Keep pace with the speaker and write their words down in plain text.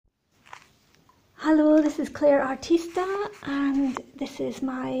Hello, this is Claire Artista, and this is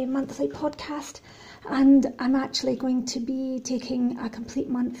my monthly podcast, and I'm actually going to be taking a complete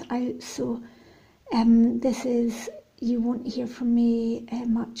month out, so you won't hear from me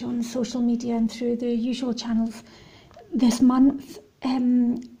much on social media and through the usual channels this month,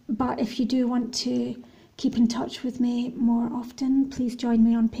 but if you do want to keep in touch with me more often, please join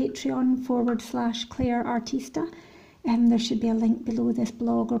me on Patreon/Claire Artista. There should be a link below this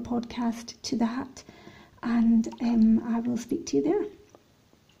blog or podcast to that, and I will speak to you there.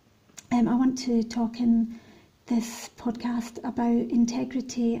 I want to talk in this podcast about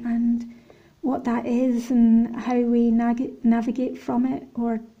integrity and what that is and how we navigate from it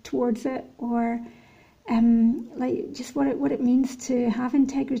or towards it, or just what it means to have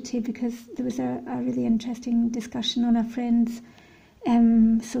integrity, because there was a really interesting discussion on a friend's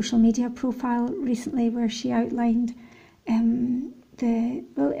social media profile recently where she outlined a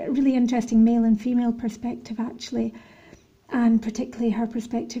really interesting male and female perspective actually, and particularly her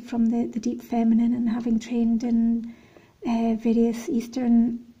perspective from the deep feminine, and having trained in various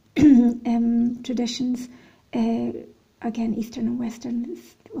Eastern traditions, again Eastern and Western,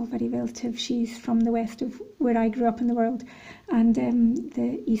 it's all very relative. She's from the west of where I grew up in the world, and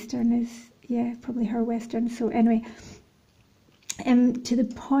the Eastern is probably her Western. So anyway, to the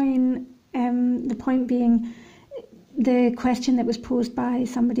point being, the question that was posed by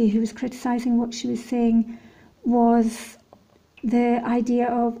somebody who was criticising what she was saying was the idea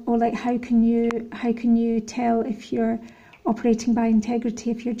of, how can you tell if you're operating by integrity,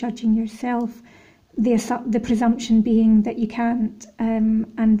 if you're judging yourself? The presumption being that you can't,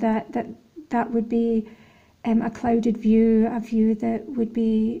 and that would be a clouded view, a view that would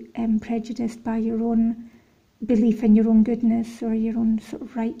be prejudiced by your own belief in your own goodness or your own sort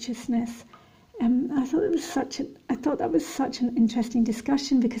of righteousness. I thought that was such an interesting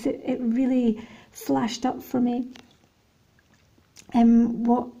discussion, because it really flashed up for me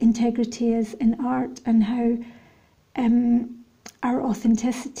what integrity is in art, and how our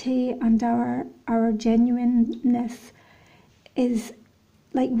authenticity and our genuineness is,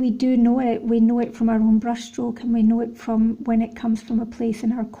 we do know it. We know it from our own brushstroke, and we know it from when it comes from a place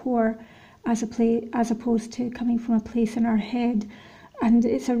in our core, as opposed to coming from a place in our head. And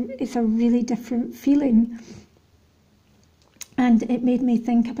it's a really different feeling. And it made me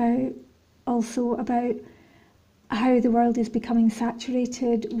think about how the world is becoming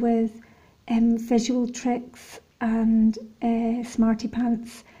saturated with visual tricks and smarty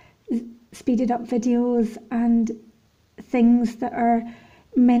pants, speeded up videos, and things that are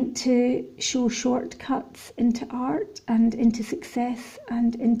meant to show shortcuts into art and into success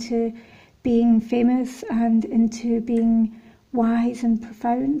and into being famous and into being wise and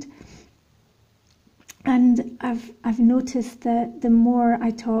profound. And I've noticed that the more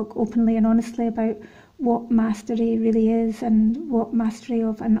I talk openly and honestly about what mastery really is and what mastery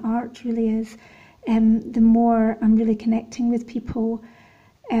of an art really is, the more I'm really connecting with people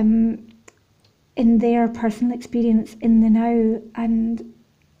in their personal experience in the now. And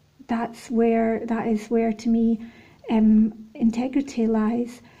that is where to me integrity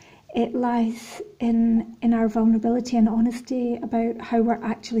lies. It lies in our vulnerability and honesty about how we're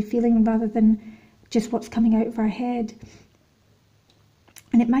actually feeling, rather than just what's coming out of our head.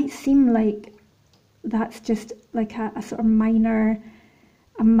 And it might seem like that's just like a sort of minor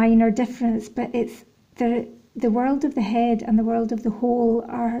difference, but it's the world of the head and the world of the whole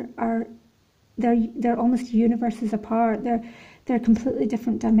they're almost universes apart. They're completely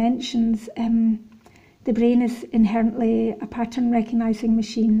different dimensions. The brain is inherently a pattern recognising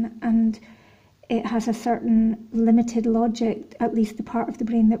machine, and it has a certain limited logic, at least the part of the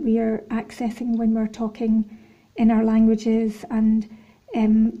brain that we are accessing when we're talking in our languages and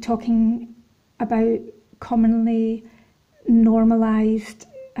talking about commonly normalised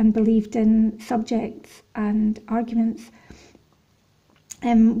and believed in subjects and arguments.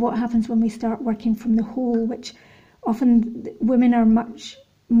 What happens when we start working from the whole, which often women are much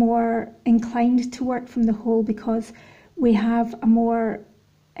more inclined to work from the whole, because we have a more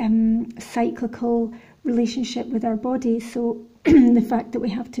cyclical relationship with our bodies. So the fact that we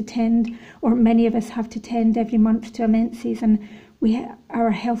have to tend, or many of us have to tend every month to a menses, and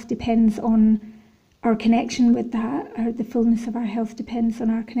our health depends on our connection with that, or the fullness of our health depends on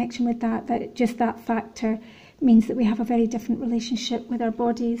our connection with that. That factor means that we have a very different relationship with our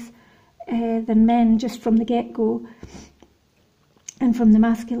bodies than men, just from the get-go, and from the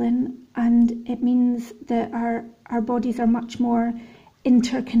masculine. And it means that our bodies are much more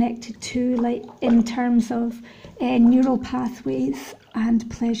interconnected too, like in terms of neural pathways and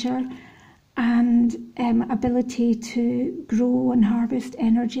pleasure and ability to grow and harvest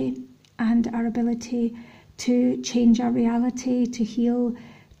energy and our ability to change our reality, to heal,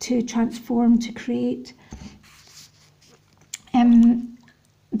 to transform, to create.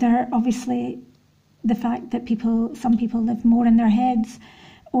 There obviously the fact that some people live more in their heads,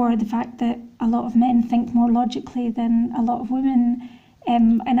 or the fact that a lot of men think more logically than a lot of women,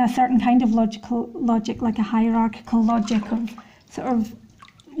 in a certain kind of logic, like a hierarchical logic of sort of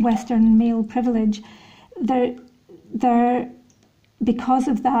Western male privilege. Because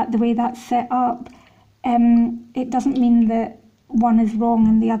of that, the way that's set up, it doesn't mean that one is wrong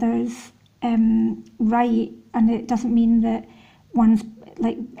and the other's right, and it doesn't mean that one's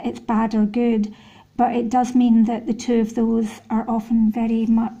like it's bad or good, but it does mean that the two of those are often very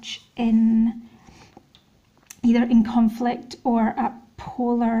much either in conflict or at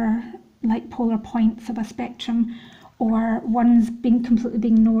polar points of a spectrum, or one's completely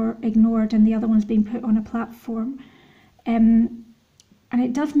being ignored and the other one's being put on a platform. And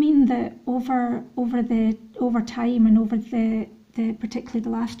it does mean that over time and over the particularly the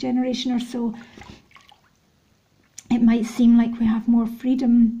last generation or so, it might seem like we have more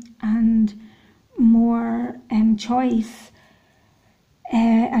freedom and more choice,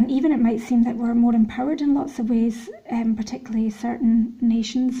 and even it might seem that we're more empowered in lots of ways, particularly certain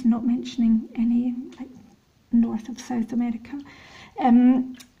nations, not mentioning any like North of South America,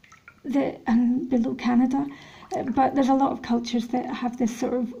 and below Canada. But there's a lot of cultures that have this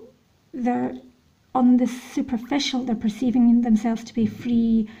sort of, they're on the superficial, they're perceiving themselves to be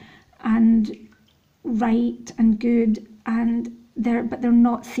free and right and good, but they're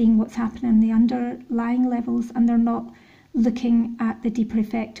not seeing what's happening in the underlying levels, and they're not looking at the deeper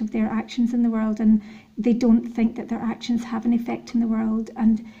effect of their actions in the world, and they don't think that their actions have an effect in the world.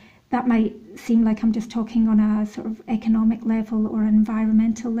 And that might seem like I'm just talking on a sort of economic level or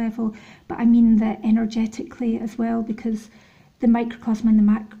environmental level, but I mean that energetically as well, because the microcosm and the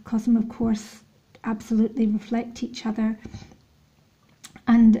macrocosm, of course, absolutely reflect each other.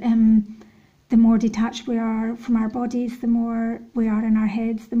 And the more detached we are from our bodies, the more we are in our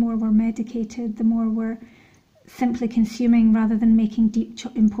heads, the more we're medicated, the more we're simply consuming rather than making deep,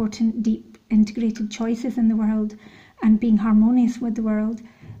 integrated choices in the world and being harmonious with the world.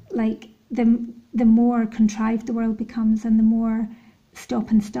 Like the more contrived the world becomes, and the more stop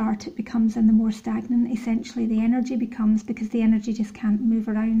and start it becomes, and the more stagnant essentially the energy becomes, because the energy just can't move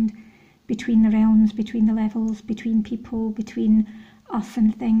around between the realms, between the levels, between people, between us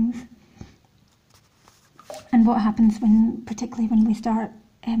and things. And what happens particularly when we start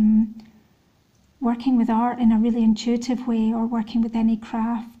working with art in a really intuitive way, or working with any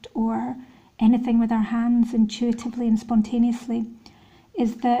craft or anything with our hands intuitively and spontaneously,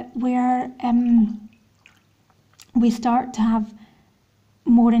 is that we start to have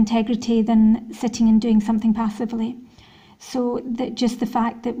more integrity than sitting and doing something passively. So that just the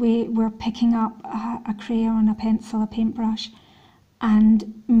fact that we're picking up a crayon, a pencil, a paintbrush,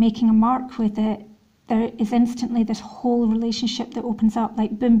 and making a mark with it, there is instantly this whole relationship that opens up,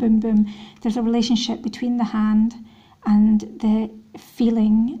 like boom, boom, boom. There's a relationship between the hand and the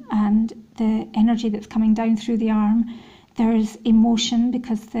feeling and the energy that's coming down through the arm. There's emotion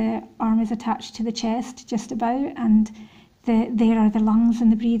because the arm is attached to the chest just about, and there are the lungs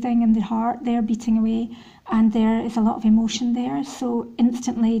and the breathing and the heart there beating away, and there is a lot of emotion there. So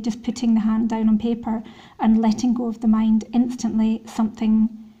instantly just putting the hand down on paper and letting go of the mind, instantly something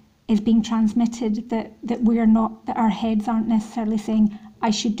is being transmitted that we're not, that our heads aren't necessarily saying,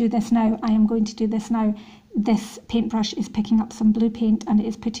 I should do this now, I am going to do this now. This paintbrush is picking up some blue paint and it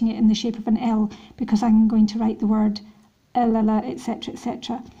is putting it in the shape of an L because I'm going to write the word etc.,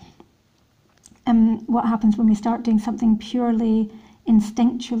 etc. What happens when we start doing something purely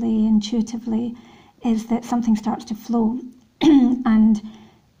instinctually, intuitively, is that something starts to flow. And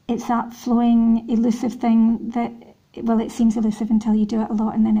it's that flowing, elusive thing that, well, it seems elusive until you do it a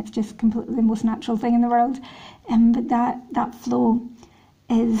lot, and then it's just completely the most natural thing in the world. But that flow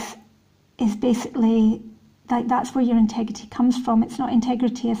is basically, like, that's where your integrity comes from. It's not,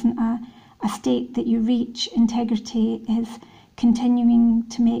 integrity isn't a state that you reach. Integrity is continuing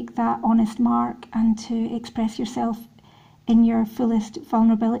to make that honest mark and to express yourself in your fullest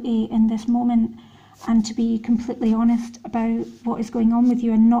vulnerability in this moment, and to be completely honest about what is going on with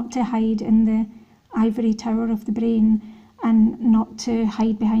you, and not to hide in the ivory tower of the brain, and not to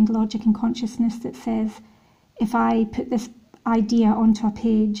hide behind logic and consciousness that says, if I put this idea onto a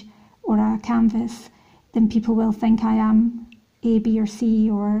page or a canvas, then people will think I am A, B or C,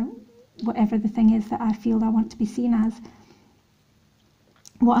 or whatever the thing is that I feel I want to be seen as.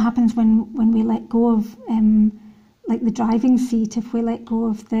 What happens when we let go of like the driving seat, if we let go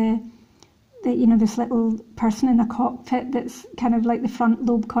of the this little person in a cockpit that's kind of like the front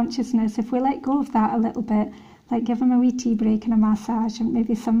lobe consciousness. If we let go of that a little bit, like give him a wee tea break and a massage and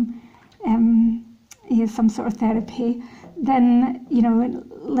maybe some sort of therapy, then,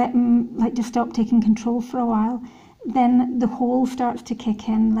 let him like just stop taking control for a while, then the whole starts to kick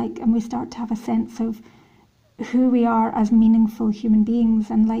in, and we start to have a sense of who we are as meaningful human beings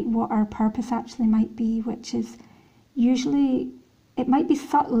and like what our purpose actually might be, which is usually, it might be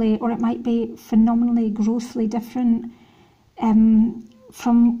subtly or it might be phenomenally, grossly different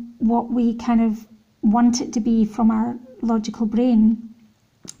from what we kind of want it to be from our logical brain,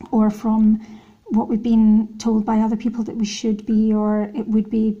 or from what we've been told by other people that we should be, or it would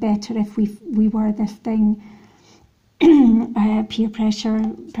be better if we were this thing. Peer pressure,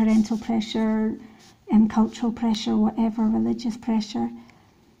 parental pressure, cultural pressure, whatever, religious pressure.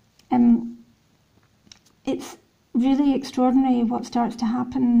 It's really extraordinary what starts to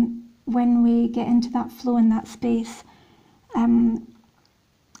happen when we get into that flow in that space. And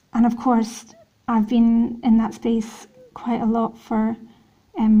of course, I've been in that space quite a lot for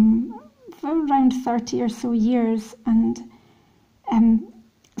around 30 or so years, and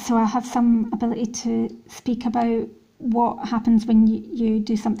so I have some ability to speak about what happens when you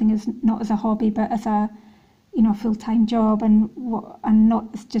do something not as a hobby but as a full-time job, and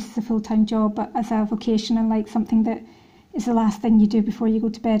not just a full-time job but as a vocation, and like something that is the last thing you do before you go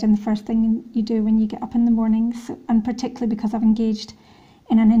to bed and the first thing you do when you get up in the mornings. And particularly because I've engaged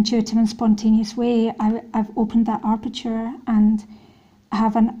in an intuitive and spontaneous way, I've opened that aperture and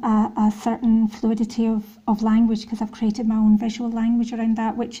have a certain fluidity of language, because I've created my own visual language around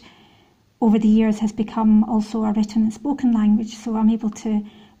that, which over the years has become also a written and spoken language. So I'm able to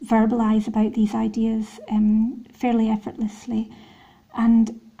verbalize about these ideas fairly effortlessly,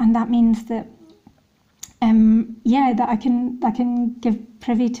 and that means that that I can give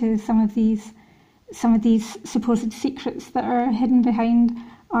privy to some of these supposed secrets that are hidden behind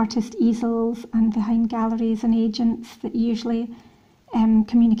artist easels and behind galleries and agents that usually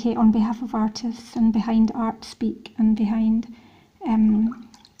communicate on behalf of artists, and behind art speak, and behind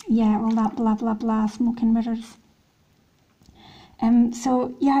all that blah blah blah, smoke and mirrors.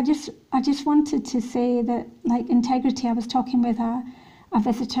 I just wanted to say that, like, integrity. I was talking with a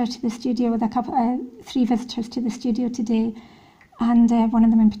visitor to the studio, with three visitors to the studio today, and one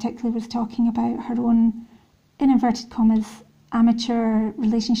of them in particular was talking about her own, in inverted commas, amateur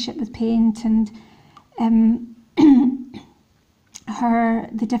relationship with paint, and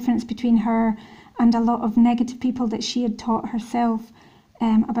the difference between her and a lot of negative people that she had taught herself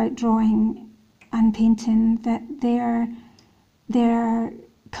about drawing and painting, that their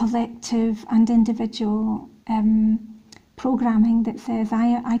collective and individual programming that says,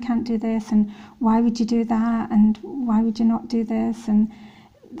 I can't do this, and why would you do that, and why would you not do this, and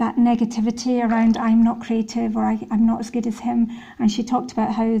that negativity around I'm not creative, or I'm not as good as him. And she talked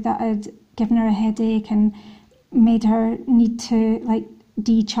about how that had given her a headache and made her need to like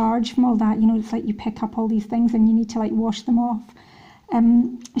decharge from all that. It's like you pick up all these things and you need to like wash them off.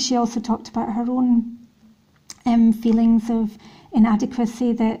 She also talked about her own feelings of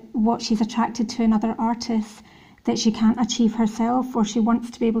inadequacy, that what she's attracted to in other artists that she can't achieve herself, or she wants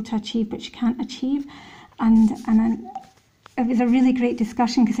to be able to achieve but she can't achieve. And it was a really great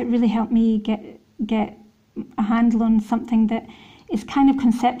discussion, because it really helped me get a handle on something that is kind of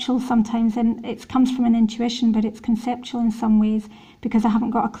conceptual sometimes, and it comes from an intuition, but it's conceptual in some ways, because I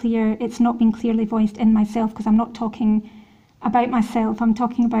haven't got it's not been clearly voiced in myself, because I'm not talking about myself, I'm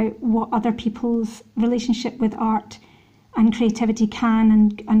talking about what other people's relationship with art and creativity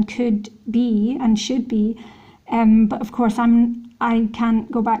can and could be and should be. But of course I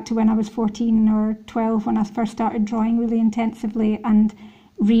can't go back to when I was 14 or 12 when I first started drawing really intensively and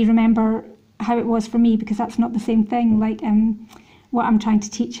remember how it was for me, because that's not the same thing. Like what I'm trying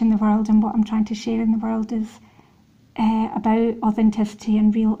to teach in the world and what I'm trying to share in the world is about authenticity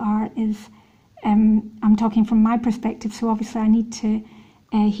and real art. I'm talking from my perspective, so obviously I need to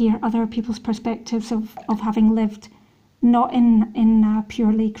hear other people's perspectives of having lived not in a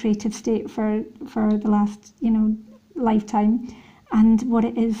purely creative state for the last lifetime, and what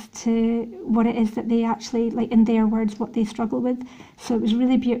it is that they actually, like, in their words, what they struggle with. So it was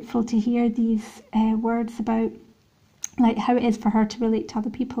really beautiful to hear these words about like how it is for her to relate to other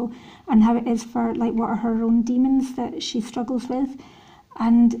people, and how it is for like what are her own demons that she struggles with.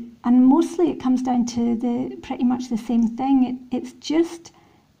 And mostly it comes down to pretty much the same thing. It's just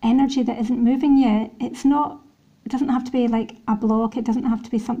energy that isn't moving yet. It doesn't have to be like a block. It doesn't have to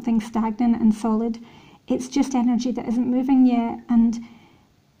be something stagnant and solid. It's just energy that isn't moving yet. And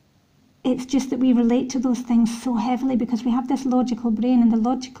it's just that we relate to those things so heavily because we have this logical brain, and the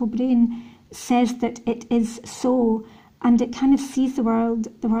logical brain says that it is so, and it kind of sees the world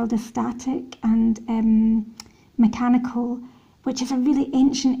as static and mechanical, which is a really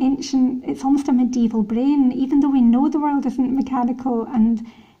ancient, it's almost a medieval brain, even though we know the world isn't mechanical and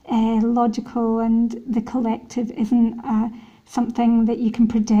logical, and the collective isn't something that you can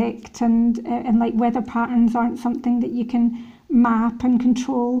predict, and like weather patterns aren't something that you can map and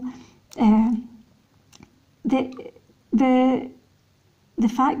control. The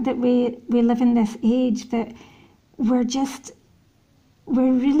fact that we live in this age that we're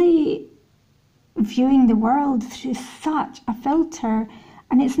really viewing the world through such a filter,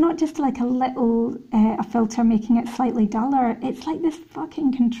 and it's not just like a filter making it slightly duller, it's like this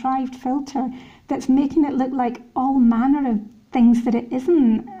fucking contrived filter that's making it look like all manner of things that it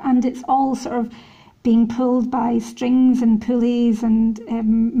isn't, and it's all sort of being pulled by strings and pulleys and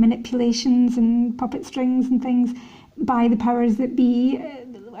manipulations and puppet strings and things by the powers that be,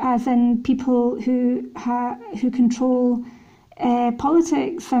 as in people who control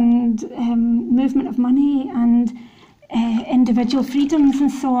politics and movement of money and individual freedoms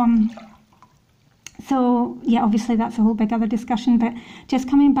and so on. So yeah, obviously that's a whole big other discussion, but just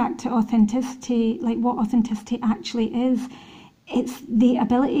coming back to authenticity, like what authenticity actually is, it's the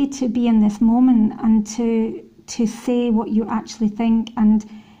ability to be in this moment and to say what you actually think and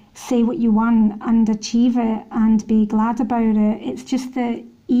say what you want and achieve it and be glad about it. It's just the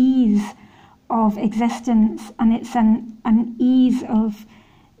ease of existence, and it's an ease of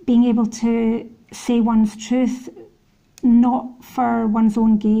being able to say one's truth, not for one's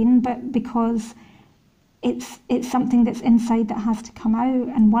own gain, but because it's something that's inside that has to come out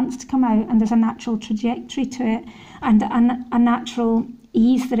and wants to come out, and there's a natural trajectory to it and a natural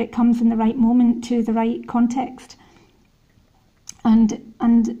ease that it comes in the right moment to the right context. And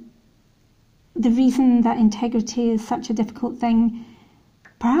the reason that integrity is such a difficult thing,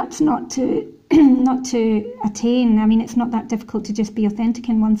 perhaps not to attain, I mean, it's not that difficult to just be authentic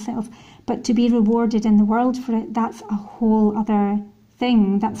in oneself, but to be rewarded in the world for it, that's a whole other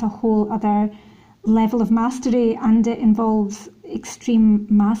thing. That's a whole other level of mastery, and it involves extreme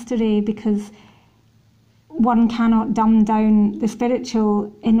mastery, because one cannot dumb down the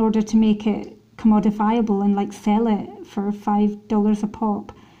spiritual in order to make it commodifiable and like sell it for $5 a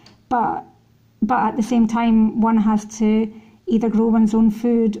pop. But at the same time, one has to either grow one's own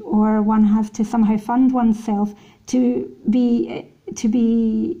food, or one has to somehow fund oneself to be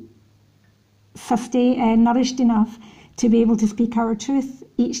nourished enough to be able to speak our truth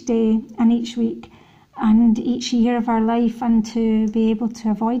each day and each week and each year of our life, and to be able to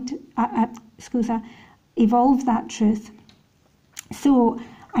evolve that truth. So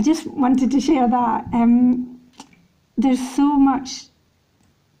I just wanted to share that. There's so much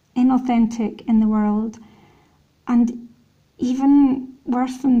inauthentic in the world, and even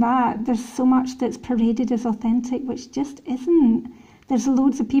worse than that, there's so much that's paraded as authentic, which just isn't. There's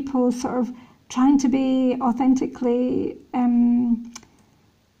loads of people sort of trying to be authentically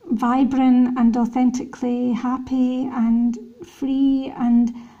vibrant and authentically happy and free,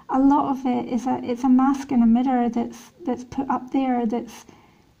 and a lot of it is it's a mask and a mirror that's put up there, that's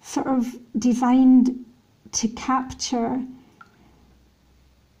sort of designed to capture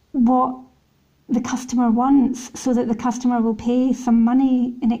what the customer wants, so that the customer will pay some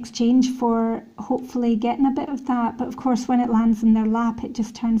money in exchange for hopefully getting a bit of that. But of course, when it lands in their lap, it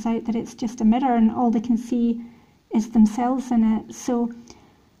just turns out that it's just a mirror, and all they can see is themselves in it. So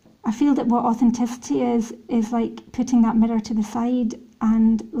I feel that what authenticity is like putting that mirror to the side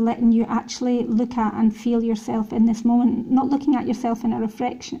and letting you actually look at and feel yourself in this moment, not looking at yourself in a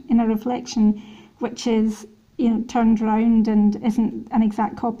reflection which is, you know, turned around and isn't an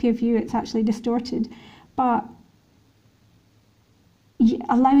exact copy of you, it's actually distorted. But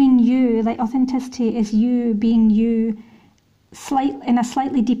allowing you, like authenticity is you being you in a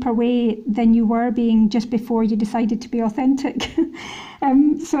slightly deeper way than you were being just before you decided to be authentic.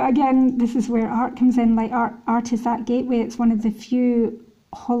 So again, this is where art comes in. Like art is that gateway. It's one of the few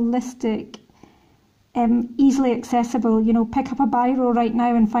holistic, easily accessible, you know, pick up a biro right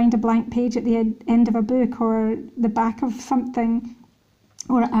now and find a blank page at the end of a book or the back of something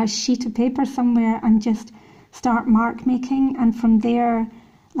or a sheet of paper somewhere and just start mark making. And from there,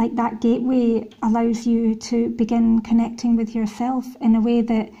 like that gateway allows you to begin connecting with yourself in a way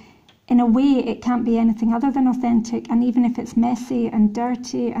it can't be anything other than authentic. And even if it's messy and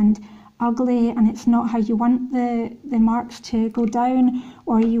dirty and ugly and it's not how you want the marks to go down,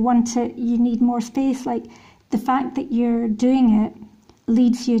 or you need more space, like the fact that you're doing it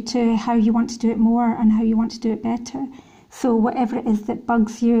leads you to how you want to do it more and how you want to do it better. So whatever it is that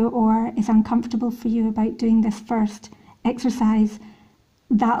bugs you or is uncomfortable for you about doing this first exercise,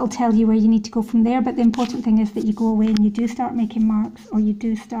 that'll tell you where you need to go from there. But the important thing is that you go away and you do start making marks, or you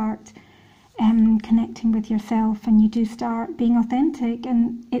do start connecting with yourself, and you do start being authentic.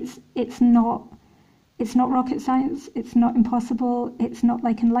 And it's not rocket science. It's not impossible. It's not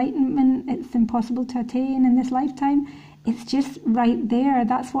like enlightenment. It's impossible to attain in this lifetime. It's just right there.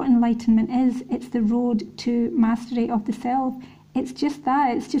 That's what enlightenment is. It's the road to mastery of the self. It's just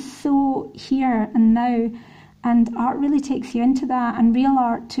that. It's just so here and now. And art really takes you into that, and real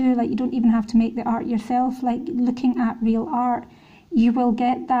art too. Like, you don't even have to make the art yourself. Like, looking at real art, you will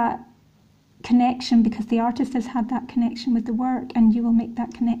get that connection because the artist has had that connection with the work, and you will make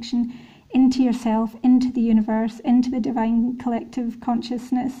that connection into yourself, into the universe, into the divine collective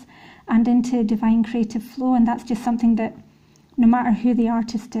consciousness, and into divine creative flow. And that's just something that, no matter who the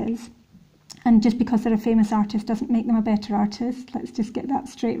artist is, and just because they're a famous artist doesn't make them a better artist. Let's just get that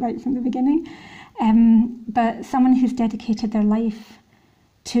straight right from the beginning. But someone who's dedicated their life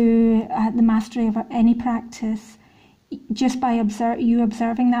to the mastery of any practice, just by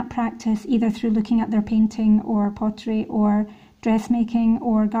observing that practice, either through looking at their painting or pottery or dressmaking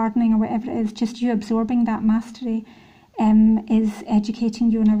or gardening or whatever it is, just you absorbing that mastery is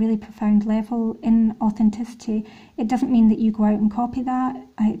educating you on a really profound level in authenticity. It doesn't mean that you go out and copy that.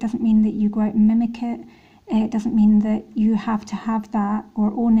 It doesn't mean that you go out and mimic it. It doesn't mean that you have to have that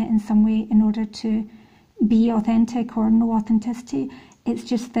or own it in some way in order to be authentic or know authenticity. It's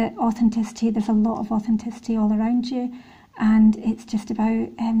just that authenticity, there's a lot of authenticity all around you, and it's just about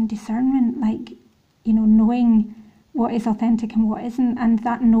discernment, like, knowing what is authentic and what isn't, and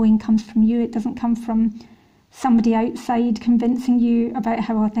that knowing comes from you. It doesn't come from somebody outside convincing you about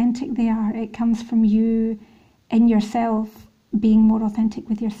how authentic they are. It comes from you in yourself, being more authentic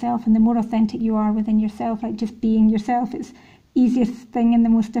with yourself. And the more authentic you are within yourself, like just being yourself, it's the easiest thing and the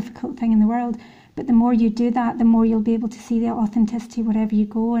most difficult thing in the world. But the more you do that, the more you'll be able to see the authenticity wherever you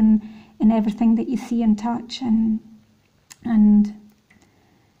go, and in everything that you see and touch, and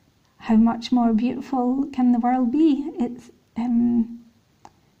how much more beautiful can the world be? It's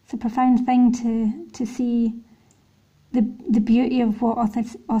a profound thing to see the beauty of what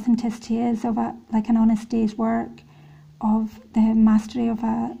authenticity is, of like an honest day's work, of the mastery of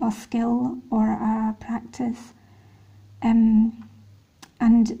a skill or a practice, and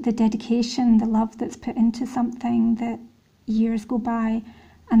the dedication, the love that's put into something, that years go by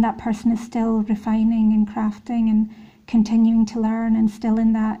and that person is still refining and crafting and continuing to learn, and still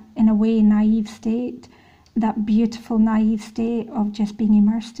in that, in a way, naive state, that beautiful naive state of just being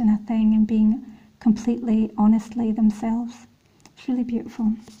immersed in a thing and being completely, honestly themselves. It's really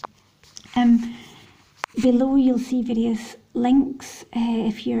beautiful. Below you'll see various links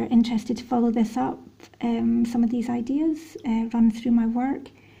if you're interested to follow this up, some of these ideas, run through my work.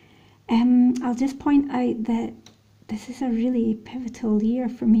 I'll just point out that this is a really pivotal year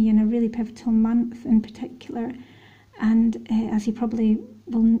for me, and a really pivotal month in particular. And as you probably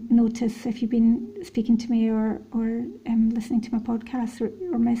will notice if you've been speaking to me or listening to my podcasts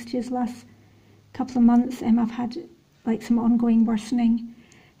or messages last couple of months, I've had like some ongoing worsening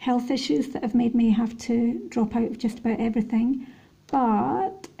health issues that have made me have to drop out of just about everything.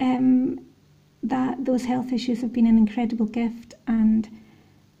 But that those health issues have been an incredible gift, and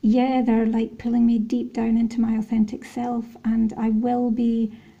yeah, they're like pulling me deep down into my authentic self, and I will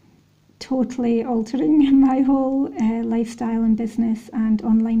be totally altering my whole lifestyle and business and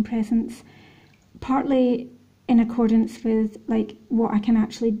online presence, partly in accordance with like what I can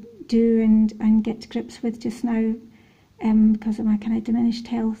actually do and get to grips with just now, because of my kind of diminished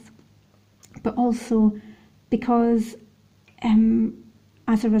health, but also because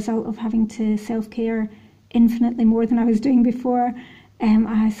as a result of having to self-care infinitely more than I was doing before,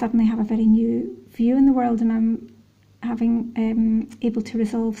 I suddenly have a very new view in the world, and I'm having able to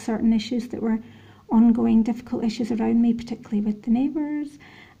resolve certain issues that were ongoing difficult issues around me, particularly with the neighbours.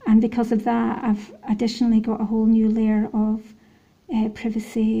 And because of that, I've additionally got a whole new layer of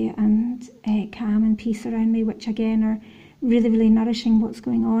privacy and calm and peace around me, which again are really, really nourishing what's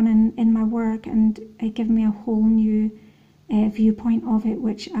going on in my work, and giving me a whole new viewpoint of it,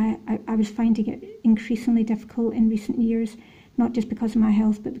 which I was finding it increasingly difficult in recent years, not just because of my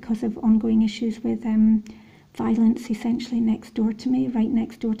health, but because of ongoing issues with violence essentially next door to me, right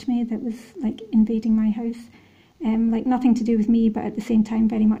next door to me, that was like invading my house. Like nothing to do with me, but at the same time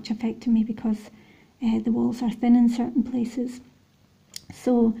very much affecting me because the walls are thin in certain places.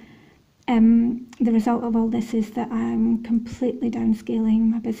 So the result of all this is that I'm completely downscaling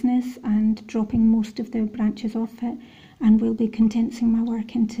my business and dropping most of the branches off it, and will be condensing my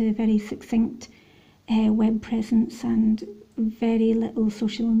work into very succinct web presence and very little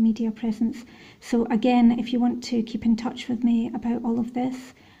social media presence. So again, if you want to keep in touch with me about all of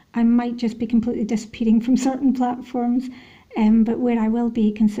this, I might just be completely disappearing from certain platforms, but where I will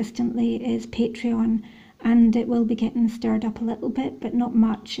be consistently is Patreon, and it will be getting stirred up a little bit, but not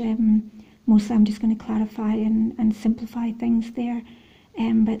much. Mostly I'm just going to clarify and simplify things there.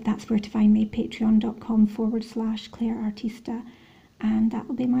 But that's where to find me, patreon.com/Claire Artista, and that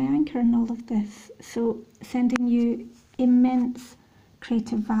will be my anchor in all of this. So sending you immense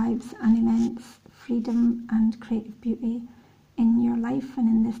creative vibes and immense freedom and creative beauty in your life and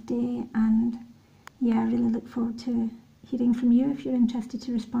in this day. And yeah, I really look forward to hearing from you if you're interested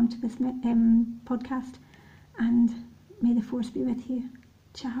to respond to this podcast. And may the force be with you.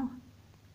 Ciao.